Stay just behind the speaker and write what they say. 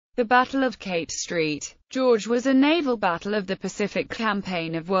The Battle of Cape Street, George was a naval battle of the Pacific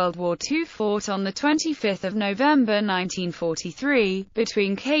campaign of World War II fought on 25 November 1943,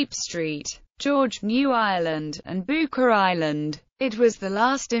 between Cape Street, George, New Ireland, and Booker Island. It was the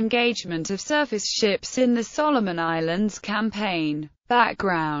last engagement of surface ships in the Solomon Islands campaign.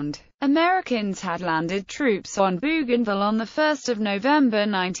 Background: Americans had landed troops on Bougainville on 1 November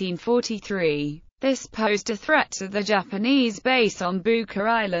 1943. This posed a threat to the Japanese base on Booker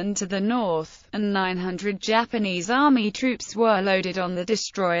Island to the north, and 900 Japanese army troops were loaded on the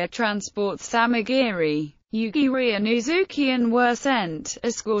destroyer transports Samagiri, Yugiri and Uzuki and were sent,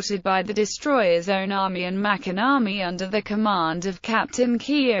 escorted by the destroyer's own army and Makan army under the command of Captain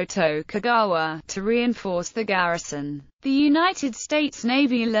Kyoto Kagawa, to reinforce the garrison. The United States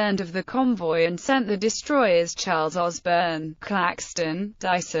Navy learned of the convoy and sent the destroyers Charles Osborne, Claxton,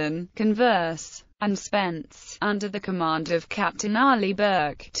 Dyson, Converse, and Spence, under the command of Captain Arleigh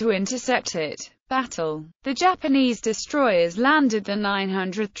Burke, to intercept it. Battle. The Japanese destroyers landed the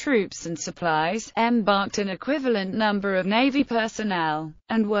 900 troops and supplies, embarked an equivalent number of Navy personnel,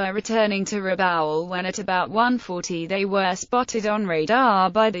 and were returning to Rabaul when at about 1:40 they were spotted on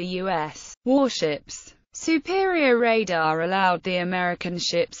radar by the U.S. warships. Superior radar allowed the American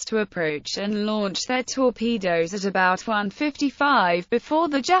ships to approach and launch their torpedoes at about 1:55 before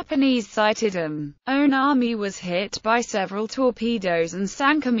the Japanese sighted them. Own army was hit by several torpedoes and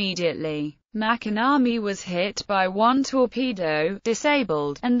sank immediately. Makan army was hit by one torpedo,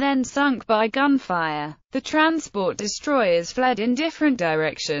 disabled, and then sunk by gunfire. The transport destroyers fled in different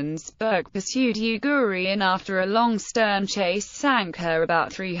directions. Burke pursued Yugiri and after a long stern chase sank her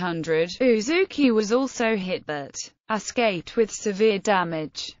about 300. Uzuki was also hit but escaped with severe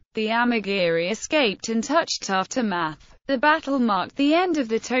damage. The Amagiri escaped untouched aftermath. The battle marked the end of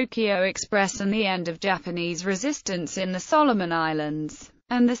the Tokyo Express and the end of Japanese resistance in the Solomon Islands,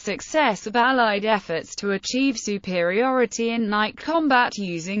 and the success of Allied efforts to achieve superiority in night combat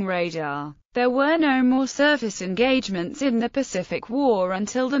using radar. There were no more surface engagements in the Pacific War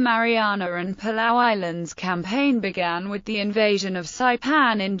until the Mariana and Palau Islands campaign began with the invasion of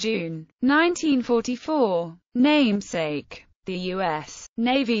Saipan in June 1944. Namesake: the U.S.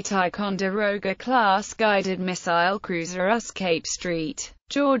 Navy Ticonderoga-class guided missile cruiser USS Cape Street,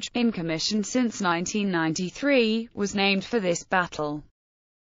 George, in commission since 1993, was named for this battle.